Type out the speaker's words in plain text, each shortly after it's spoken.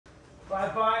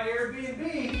Bye-bye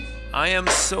Airbnb. I am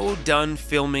so done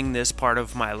filming this part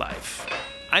of my life.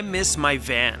 I miss my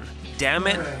van. Damn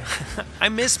it. I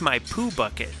miss my poo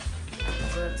bucket.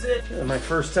 That's it. My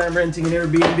first time renting an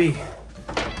Airbnb.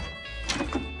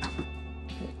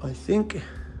 I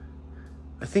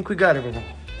think we got everything.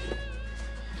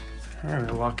 All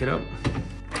right, lock it up.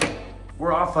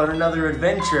 We're off on another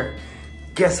adventure.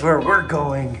 Guess where we're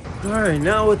going? All right,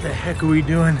 now what the heck are we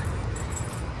doing?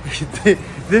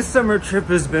 This summer trip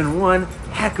has been one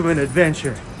heck of an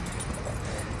adventure.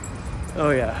 Oh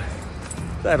yeah,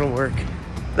 that'll work.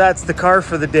 That's the car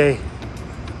for the day.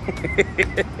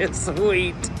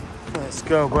 Sweet. Let's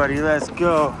go, buddy, let's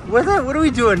go. What are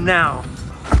we doing now?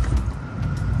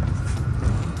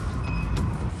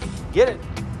 Get it,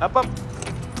 up, up.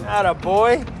 Atta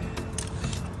boy.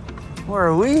 Where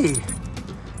are we?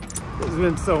 This has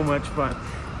been so much fun.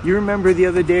 You remember the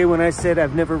other day when I said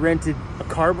I've never rented a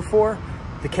car before?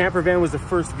 The camper van was the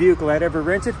first vehicle I'd ever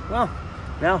rented. Well,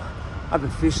 now I've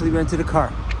officially rented a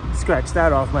car. Scratch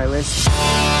that off my list. All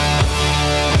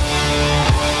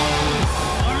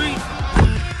right.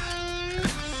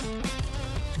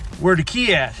 Where the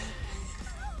key at?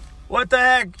 What the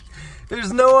heck?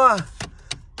 There's no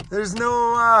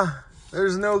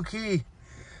key.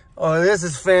 Oh, this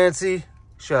is fancy.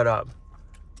 Shut up.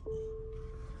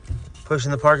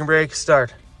 Pushing the parking brake,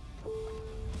 start.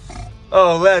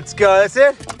 Oh, let's go, that's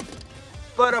it?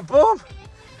 Bada boom.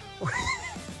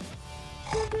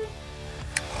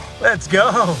 Let's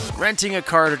go. Renting a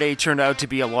car today turned out to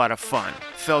be a lot of fun.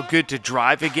 Felt good to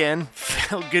drive again,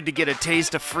 felt good to get a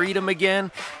taste of freedom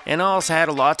again, and also had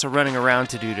lots of running around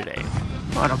to do today.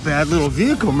 Not a bad little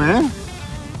vehicle, man.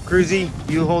 Cruzy,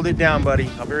 you hold it down, buddy.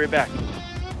 I'll be right back.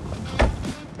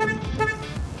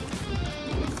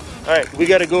 All right, we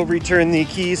gotta go return the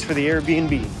keys for the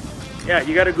Airbnb. Yeah,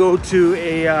 you gotta go to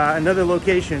another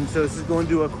location. So this is going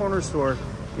to a corner store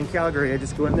in Calgary. I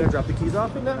just go in there, drop the keys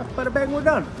off, and bada bang, we're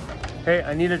done. Hey,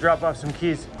 I need to drop off some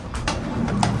keys.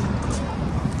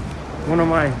 One of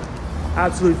my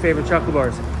absolute favorite chocolate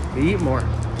bars. You eat more.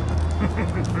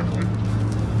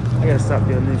 I gotta stop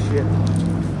doing this shit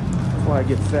before I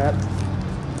get fat.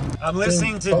 I'm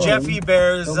listening to Jeffy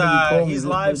Bear's, he's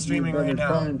live streaming right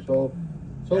now. So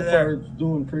far it's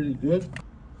doing pretty good.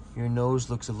 Your nose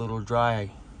looks a little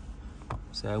dry,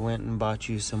 so I went and bought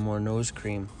you some more nose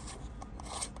cream.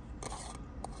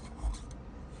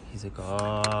 He's like,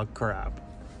 oh crap.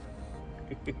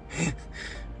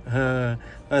 I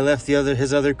left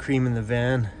his other cream in the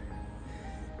van.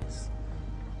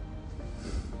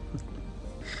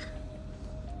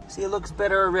 See, it looks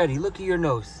better already. Look at your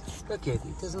nose. Look at it.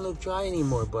 It doesn't look dry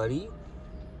anymore, buddy.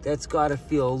 That's got to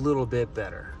feel a little bit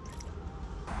better.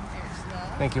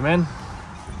 Thank you, man.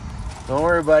 Don't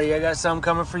worry, buddy. I got something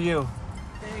coming for you.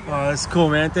 Oh, that's cool,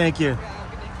 man. Thank you.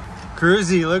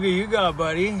 Cruzy, look what you got,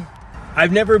 buddy.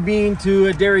 I've never been to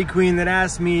a Dairy Queen that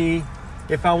asked me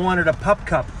if I wanted a pup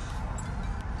cup.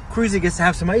 Cruzy gets to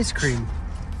have some ice cream.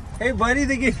 Hey, buddy,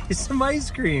 they gave you some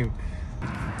ice cream.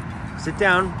 Sit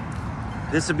down.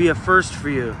 This will be a first for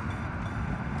you.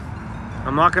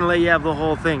 I'm not gonna let you have the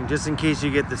whole thing, just in case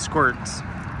you get the squirts.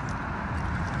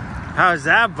 How's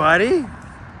that, buddy?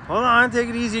 Hold on, take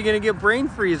it easy. You're gonna get brain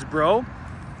freeze, bro.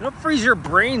 Don't freeze your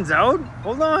brains out.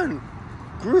 Hold on.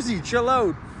 Cruzy, chill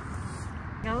out.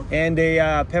 No. And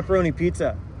a pepperoni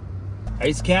pizza.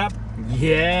 Ice cap?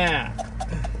 Yeah.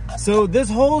 So this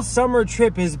whole summer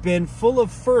trip has been full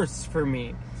of firsts for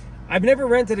me. I've never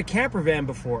rented a camper van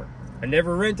before. I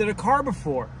never rented a car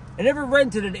before. I never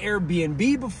rented an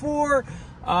Airbnb before.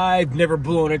 I've never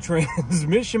blown a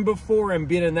transmission before and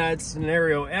been in that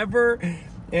scenario ever.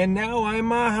 And now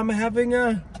I'm having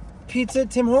a pizza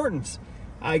at Tim Hortons.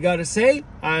 I gotta say,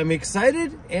 I'm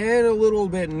excited and a little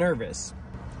bit nervous.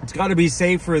 It's gotta be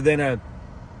safer than a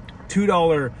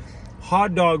 $2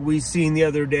 hot dog we seen the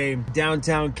other day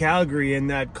downtown Calgary in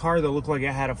that car that looked like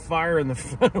it had a fire in the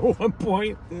front at one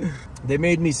point. They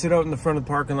made me sit out in the front of the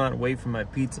parking lot and wait for my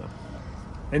pizza.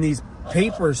 And these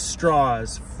paper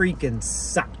straws freaking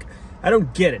suck. I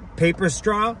don't get it. Paper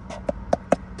straw,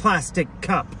 plastic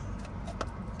cup.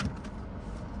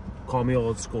 Call me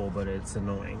old school, but it's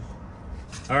annoying.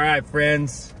 All right,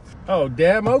 friends. Oh,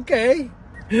 damn, okay.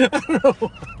 I don't know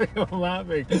why I'm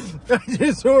laughing. I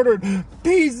just ordered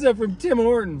pizza from Tim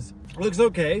Hortons. Looks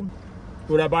okay.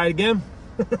 Would I buy it again?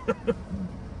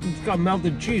 It's got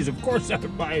melted cheese. Of course I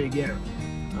would buy it again.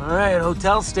 All right,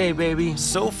 hotel stay, baby.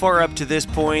 So far up to this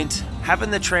point,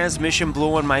 having the transmission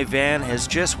blow in my van has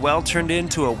just well turned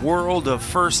into a world of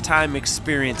first-time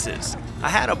experiences. I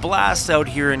had a blast out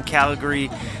here in Calgary,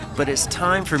 but it's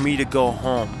time for me to go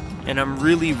home. and I'm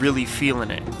really, really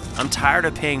feeling it. I'm tired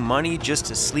of paying money just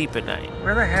to sleep at night.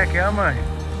 Where the heck am I?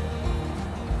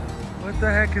 What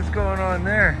the heck is going on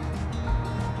there?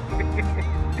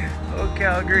 Oh,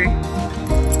 Calgary.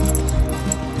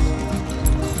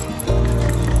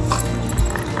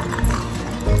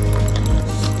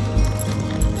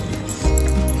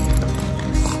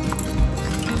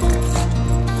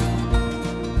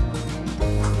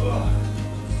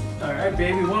 All right,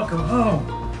 baby, welcome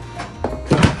home.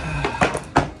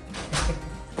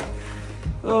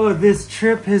 Oh, this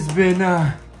trip has been,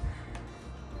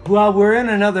 well, we're in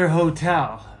another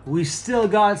hotel. We still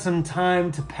got some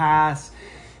time to pass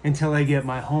until I get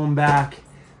my home back.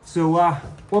 So,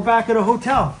 we're back at a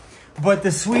hotel. But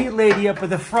the sweet lady up at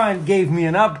the front gave me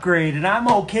an upgrade, and I'm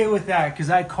okay with that because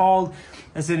I called,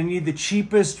 I said, I need the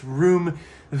cheapest room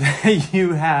that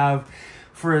you have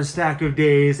for a stack of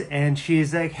days. And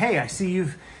she's like, hey, I see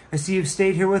you've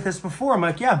stayed here with us before. I'm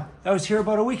like, yeah, I was here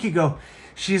about a week ago.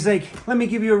 She's like, let me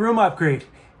give you a room upgrade.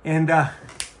 And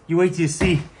you wait to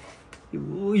see.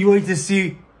 You wait to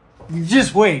see.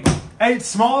 Just wait. It's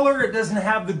smaller. It doesn't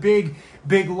have the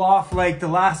big loft like the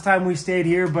last time we stayed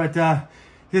here. But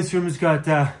this room's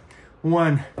got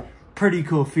one pretty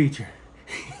cool feature.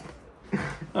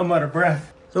 I'm out of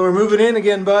breath. So we're moving in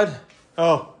again, bud.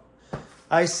 Oh,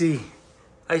 I see.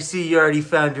 I see you already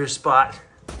found your spot.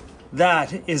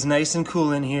 That is nice and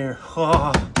cool in here.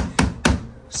 Oh.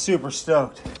 Super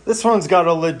stoked. This one's got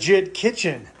a legit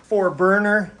kitchen.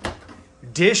 4-burner,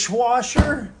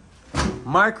 dishwasher,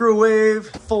 microwave,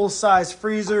 full-size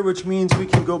freezer, which means we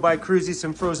can go buy Cruzy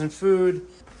some frozen food.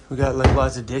 We got like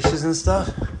lots of dishes and stuff.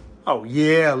 Oh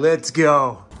yeah, let's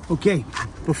go. Okay,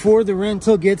 before the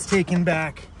rental gets taken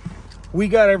back, we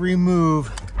gotta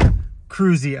remove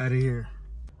Cruzy out of here.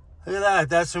 Look at that,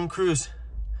 that's from Cruz.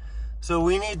 So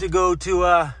we need to go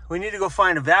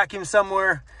find a vacuum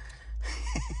somewhere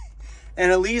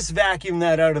and at least vacuum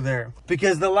that out of there.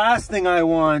 Because the last thing I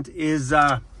want is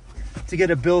to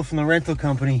get a bill from the rental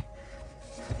company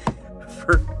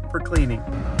for cleaning.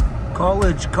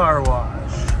 College Car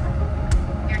Wash.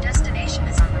 Your destination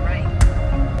is on the right.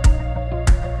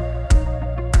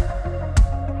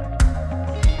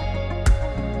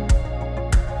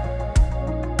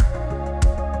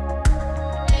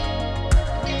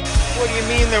 What do you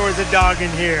mean there was a dog in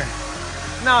here?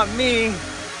 Not me.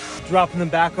 Dropping them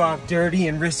back off dirty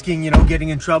and risking, getting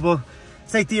in trouble.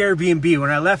 It's like the Airbnb. When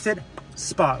I left it,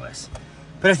 spotless.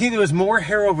 But I think there was more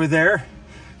hair over there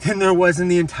than there was in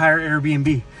the entire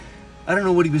Airbnb. I don't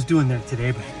know what he was doing there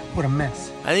today, but what a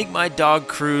mess. I think my dog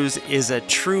Cruz is a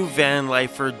true van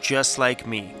lifer just like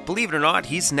me. Believe it or not,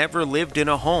 he's never lived in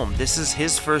a home. This is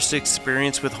his first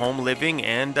experience with home living,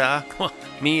 and well,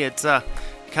 me, it's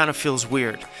kind of feels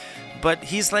weird. But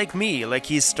he's like me, like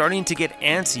he's starting to get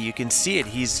antsy. You can see it.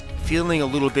 He's feeling a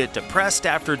little bit depressed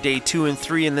after day 2 and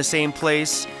 3 in the same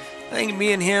place. I think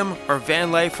me and him are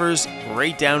van lifers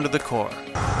right down to the core.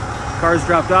 Cars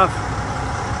dropped off.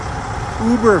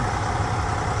 Uber.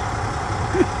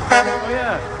 Oh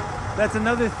yeah, that's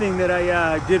another thing that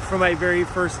I did for my very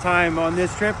first time on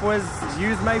this trip was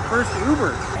use my first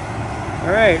Uber.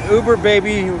 All right, Uber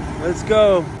baby, let's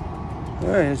go. All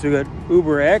right, so we got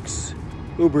Uber X,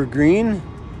 Uber Green,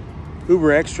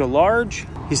 Uber Extra Large.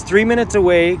 He's 3 minutes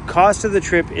away. Cost of the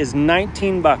trip is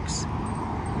 19 bucks.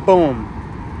 Boom.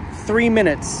 3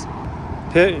 minutes.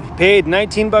 Paid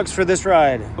 19 bucks for this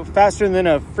ride. Faster than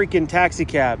a freaking taxi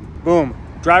cab. Boom.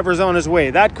 Driver's on his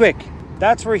way. That quick.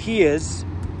 That's where he is.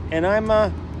 And I'm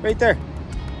right there.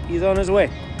 He's on his way.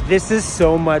 This is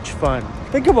so much fun.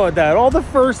 Think about that. All the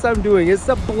firsts I'm doing. It's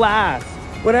a blast.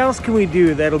 What else can we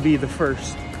do that'll be the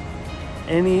first?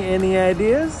 Any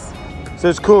ideas? So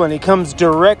it's cool, and he comes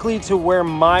directly to where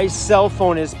my cell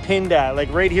phone is pinned at,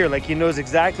 like right here, like he knows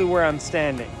exactly where I'm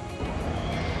standing.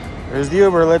 There's the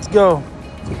Uber, let's go.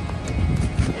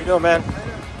 There you go, man.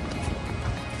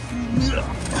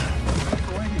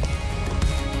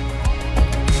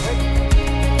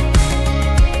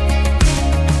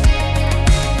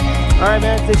 All right,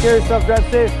 man, take care of yourself, drive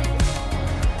safe.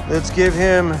 Let's give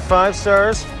him 5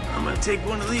 stars. I'm gonna take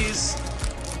one of these.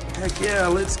 Heck yeah,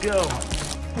 let's go.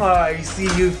 Oh, I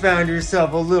see you found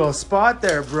yourself a little spot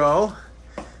there, bro.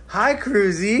 Hi,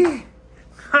 Cruzy.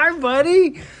 Hi,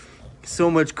 buddy. So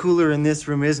much cooler in this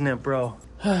room, isn't it, bro?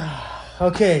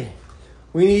 Okay,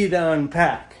 we need to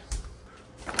unpack.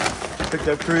 Picked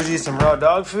up Cruzy some raw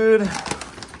dog food. I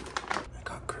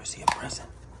got Cruzy a present.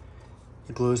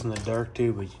 It glows in the dark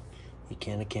too, but you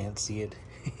kind of can't see it.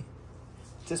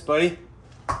 What's this, buddy?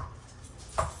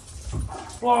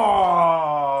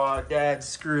 Oh, Dad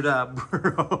screwed up,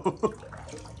 bro.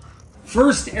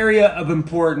 First area of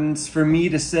importance for me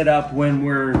to set up when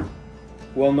we're,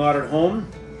 well, not at home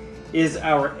is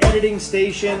our editing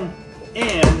station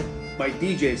and my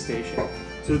DJ station.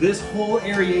 So this whole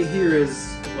area here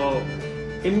is, well,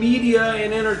 a media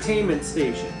and entertainment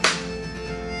station.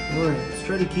 All right, let's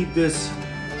try to keep this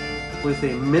with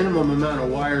a minimum amount of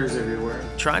wires everywhere.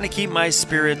 Trying to keep my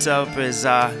spirits up is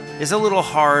a little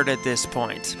hard at this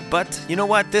point. But you know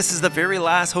what? This is the very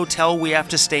last hotel we have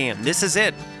to stay in. This is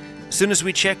it. As soon as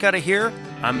we check out of here,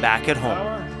 I'm back at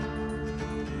home.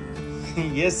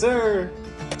 Yes, sir.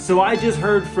 So I just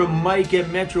heard from Mike at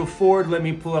Metro Ford. Let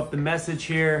me pull up the message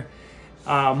here.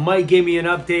 Mike gave me an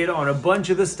update on a bunch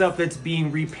of the stuff that's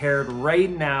being repaired right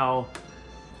now.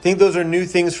 I think those are new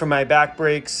things for my back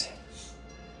brakes.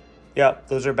 Yep,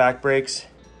 those are back brakes.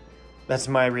 That's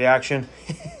my reaction.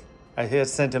 I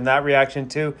just sent him that reaction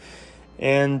too.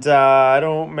 And I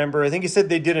don't remember. I think he said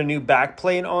they did a new back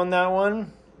plate on that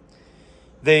one.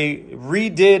 They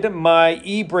redid my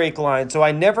e-brake line. So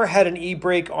I never had an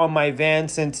e-brake on my van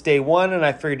since day one. And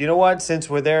I figured, you know what? Since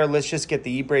we're there, let's just get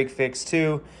the e-brake fixed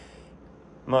too.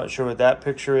 I'm not sure what that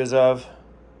picture is of.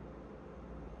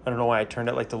 I don't know why I turned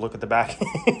it like to look at the back.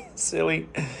 Silly.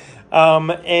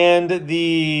 And I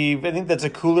think that's a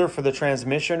cooler for the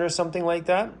transmission or something like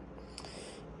that.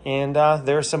 And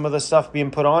there's some of the stuff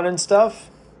being put on and stuff.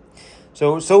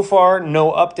 So far,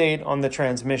 no update on the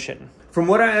transmission. From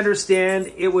what I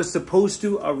understand, it was supposed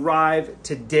to arrive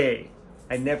today.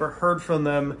 I never heard from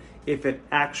them if it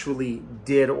actually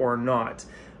did or not.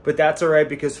 But that's all right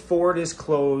because Ford is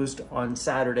closed on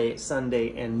Saturday,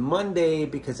 Sunday, and Monday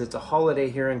because it's a holiday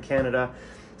here in Canada.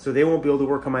 So they won't be able to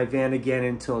work on my van again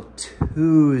until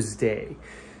Tuesday.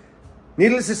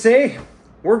 Needless to say,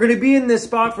 we're going to be in this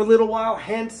spot for a little while,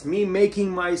 hence me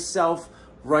making myself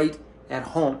right at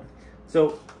home.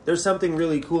 So there's something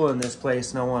really cool in this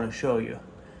place and I want to show you.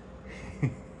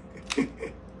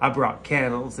 I brought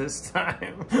candles this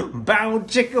time. Bow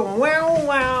chicka wow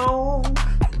wow.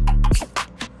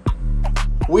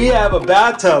 We have a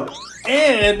bathtub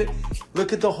and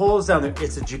look at the holes down there.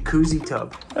 It's a jacuzzi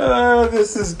tub.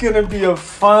 This is gonna be a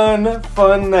fun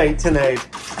night tonight.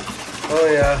 Oh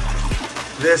yeah,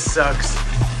 this sucks.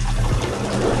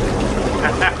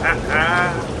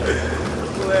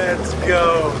 Let's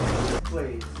go.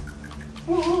 Please.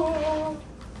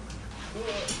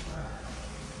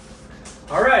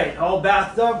 All right, all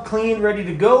bathed up, clean, ready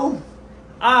to go.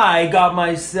 I got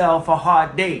myself a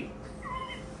hot date.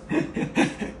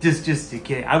 just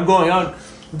kidding. I'm going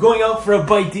out for a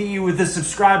bite to eat with a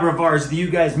subscriber of ours that you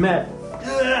guys met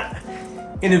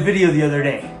in a video the other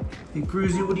day. Hey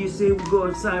Cruzy, what do you say we go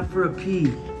outside for a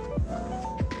pee?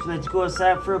 Let's go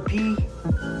outside for a pee.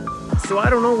 So I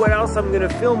don't know what else I'm gonna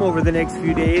film over the next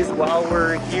few days while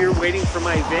we're here waiting for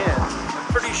my van. I'm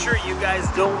pretty sure you guys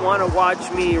don't want to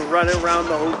watch me running around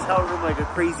the hotel room like a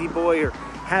crazy boy or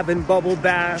having bubble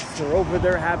baths or over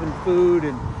there having food.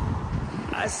 And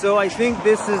so I think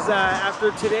this is,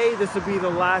 after today, this will be the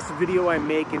last video I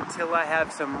make until I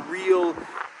have some real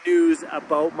news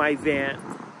about my van.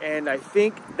 And I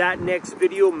think that next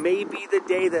video may be the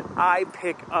day that I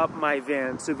pick up my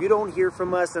van. So if you don't hear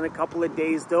from us in a couple of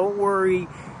days, don't worry.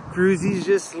 Cruzy's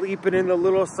just sleeping in the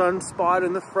little sunspot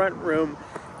in the front room.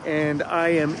 And I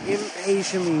am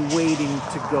impatiently waiting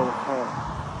to go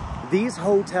home. These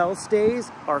hotel stays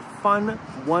are fun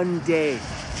one day.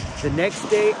 The next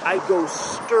day, I go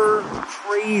stir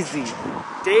crazy.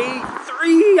 Day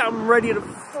 3, I'm ready to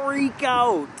freak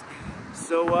out.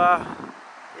 So,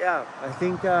 yeah, I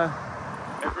think I'm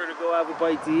gonna go have a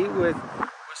bite to eat with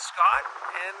Scott,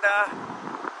 and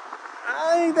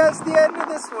I think that's the end of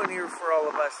this one here for all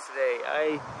of us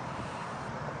today.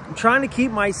 I'm trying to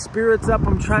keep my spirits up.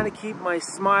 I'm trying to keep my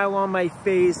smile on my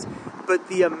face, but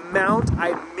the amount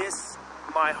I miss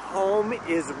my home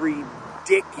is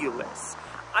ridiculous.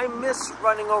 I miss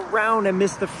running around. I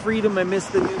miss the freedom. I miss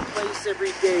the new place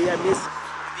every day. I miss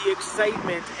the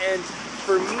excitement. And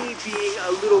for me being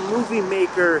a little movie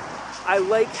maker, I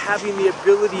like having the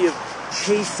ability of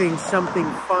chasing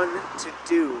something fun to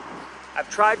do. I've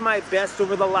tried my best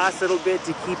over the last little bit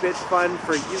to keep it fun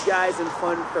for you guys and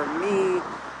fun for me.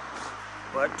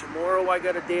 But tomorrow I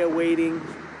got a day of waiting.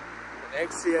 The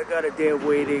next day I got a day of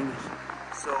waiting.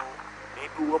 So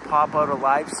maybe we'll pop out a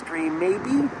live stream,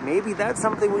 maybe that's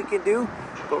something we can do.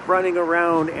 But running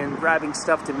around and grabbing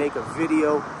stuff to make a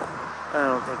video, I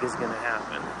don't think is gonna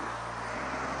happen.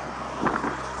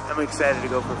 I'm excited to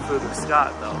go for food with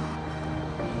Scott though.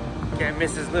 Can't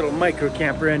miss his little micro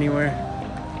camper anywhere.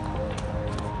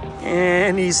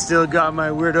 And he's still got my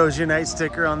Weirdos Unite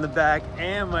sticker on the back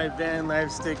and my Van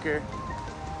Life sticker.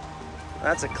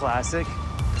 That's a classic.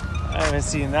 I haven't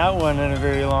seen that one in a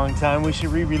very long time. We should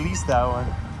re-release that one.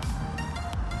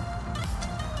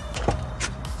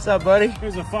 What's up, buddy? It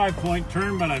was a 5-point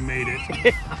turn, but I made it.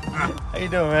 How you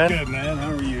doing, man? Good, man.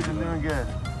 How are you I'm doing? doing good.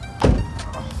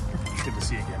 Good to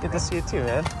see you again. Good to see you too,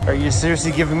 man. Are you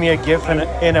seriously giving me a gift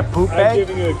in a poop I'm bag?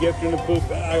 giving you a gift in a poop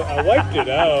bag. I wiped it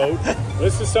out.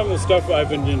 This is some of the stuff I've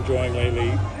been enjoying lately.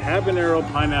 Habanero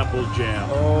pineapple jam.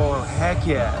 Oh, heck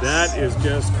yes. That is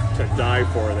just to die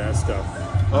for, that stuff.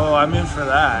 Oh, I'm in for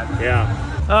that.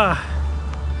 Yeah.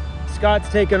 Scott's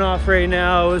taking off right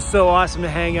now. It was so awesome to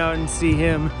hang out and see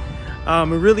him.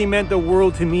 It really meant the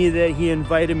world to me that he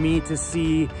invited me to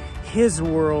see his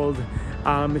world.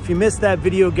 If you missed that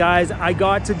video, guys, I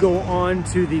got to go on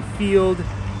to the field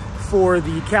for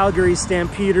the Calgary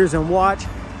Stampeders and watch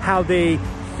how they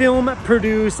film,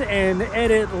 produce, and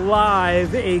edit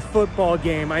live a football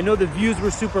game. I know the views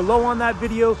were super low on that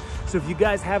video, so if you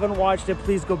guys haven't watched it,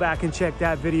 please go back and check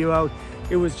that video out.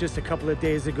 It was just a couple of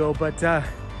days ago, but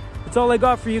that's all I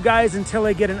got for you guys until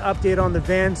I get an update on the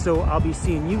van, so I'll be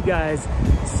seeing you guys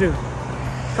soon.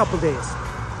 A couple days,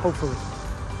 hopefully.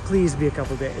 Please be a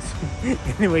couple days.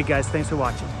 Anyway, guys, thanks for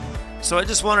watching. So I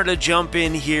just wanted to jump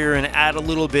in here and add a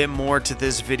little bit more to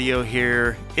this video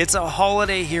here. It's a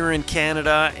holiday here in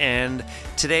Canada, and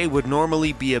today would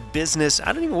normally be a business.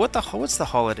 I don't even what's the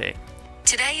holiday?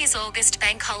 Today is August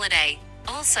Bank Holiday.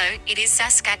 Also, it is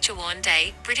Saskatchewan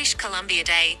Day, British Columbia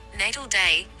Day, Natal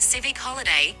Day, Civic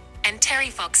Holiday, and Terry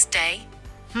Fox Day.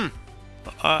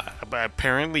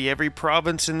 Apparently every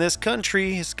province in this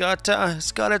country has got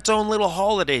its own little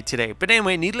holiday today. But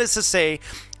anyway, needless to say,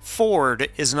 Ford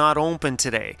is not open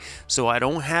today, so I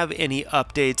don't have any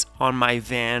updates on my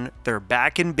van. They're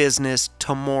back in business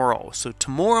tomorrow. So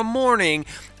tomorrow morning,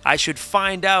 I should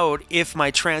find out if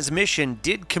my transmission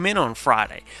did come in on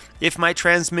Friday. If my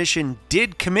transmission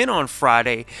did come in on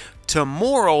Friday,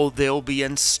 tomorrow they'll be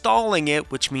installing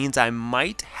it, which means I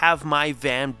might have my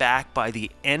van back by the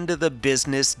end of the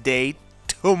business day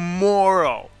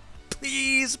tomorrow.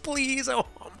 Please, please, I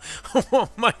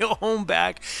want my home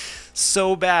back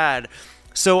so bad.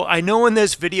 So I know in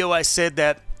this video I said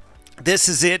that this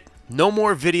is it. No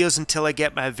more videos until I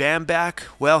get my van back.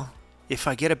 Well, if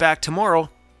I get it back tomorrow,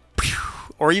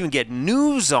 or even get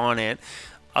news on it,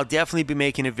 I'll definitely be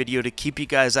making a video to keep you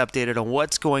guys updated on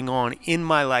what's going on in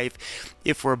my life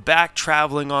if we're back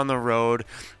traveling on the road.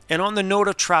 And on the note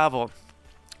of travel,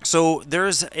 so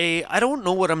I don't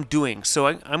know what I'm doing. So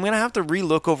I'm going to have to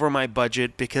relook over my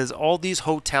budget because all these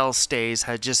hotel stays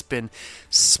have just been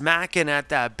smacking at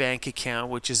that bank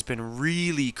account, which has been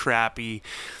really crappy.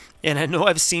 And I know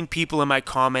I've seen people in my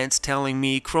comments telling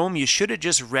me, Chrome, you should have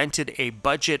just rented a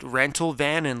budget rental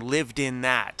van and lived in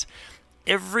that.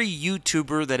 Every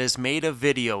YouTuber that has made a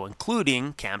video,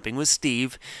 including Camping with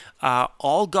Steve,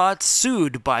 all got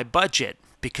sued by Budget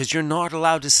because you're not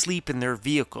allowed to sleep in their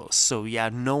vehicles. So yeah,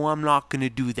 no, I'm not going to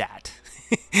do that.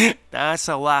 That's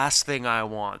the last thing I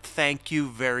want. Thank you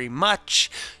very much.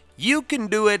 You can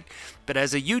do it, but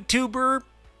as a YouTuber,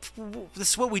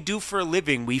 this is what we do for a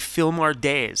living. We film our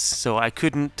days. So I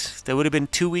couldn't, there would have been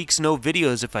 2 weeks no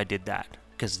videos if I did that.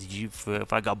 Because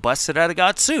if I got busted, I'd have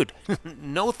got sued.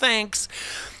 No thanks.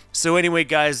 So anyway,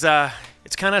 guys,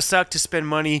 it's kind of sucked to spend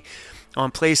money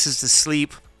on places to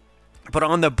sleep. But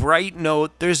on the bright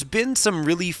note, there's been some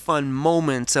really fun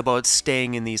moments about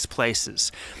staying in these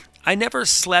places. I never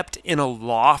slept in a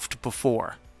loft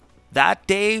before. That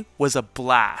day was a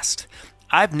blast.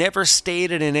 I've never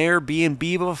stayed in an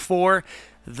Airbnb before.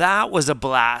 That was a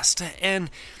blast.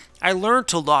 And I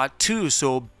learned a lot too.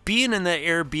 So being in the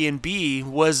Airbnb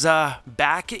was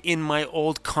back in my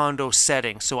old condo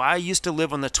setting. So I used to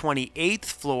live on the 28th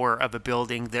floor of a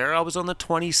building there. I was on the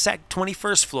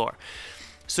 21st floor.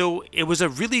 So it was a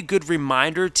really good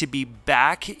reminder to be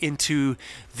back into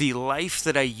the life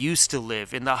that I used to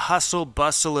live, in the hustle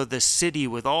bustle of the city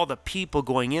with all the people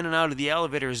going in and out of the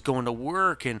elevators, going to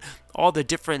work, and all the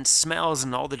different smells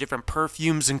and all the different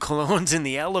perfumes and colognes in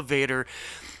the elevator.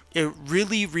 It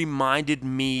really reminded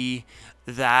me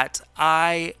that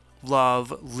I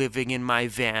love living in my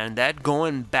van, that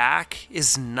going back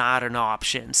is not an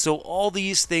option. So all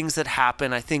these things that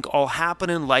happen, I think all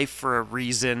happen in life for a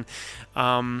reason.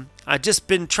 I've just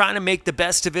been trying to make the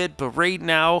best of it, but right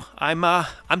now I'm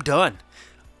done.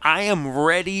 I am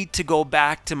ready to go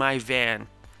back to my van.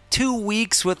 2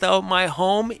 weeks without my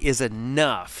home is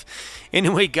enough.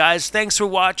 Anyway, guys, thanks for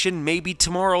watching. Maybe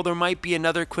tomorrow there might be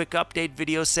another quick update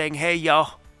video saying, hey,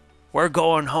 y'all, we're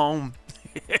going home.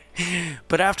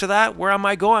 But after that, where am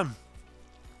I going?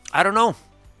 I don't know.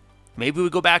 Maybe we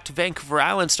go back to Vancouver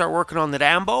Island, start working on the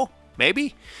Dambo.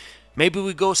 Maybe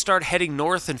we go start heading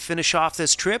north and finish off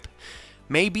this trip.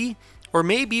 Maybe. Or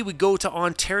maybe we go to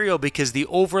Ontario because the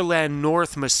Overland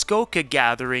North Muskoka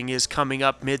gathering is coming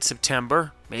up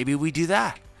mid-September. Maybe we do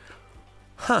that.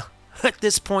 Huh. At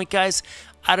this point, guys,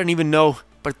 I don't even know.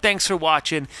 But thanks for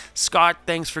watching. Scott,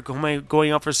 thanks for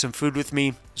going out for some food with me.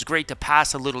 It was great to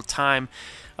pass a little time.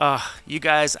 You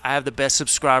guys, I have the best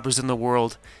subscribers in the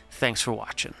world. Thanks for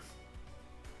watching.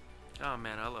 Oh,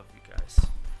 man, I love you guys.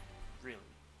 Really.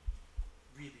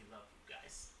 Really love you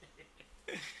guys.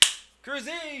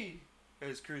 Cruzy!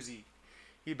 There's Cruzy.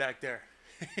 He back there.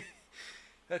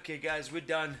 Okay, guys, we're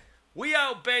done. We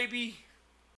out, baby!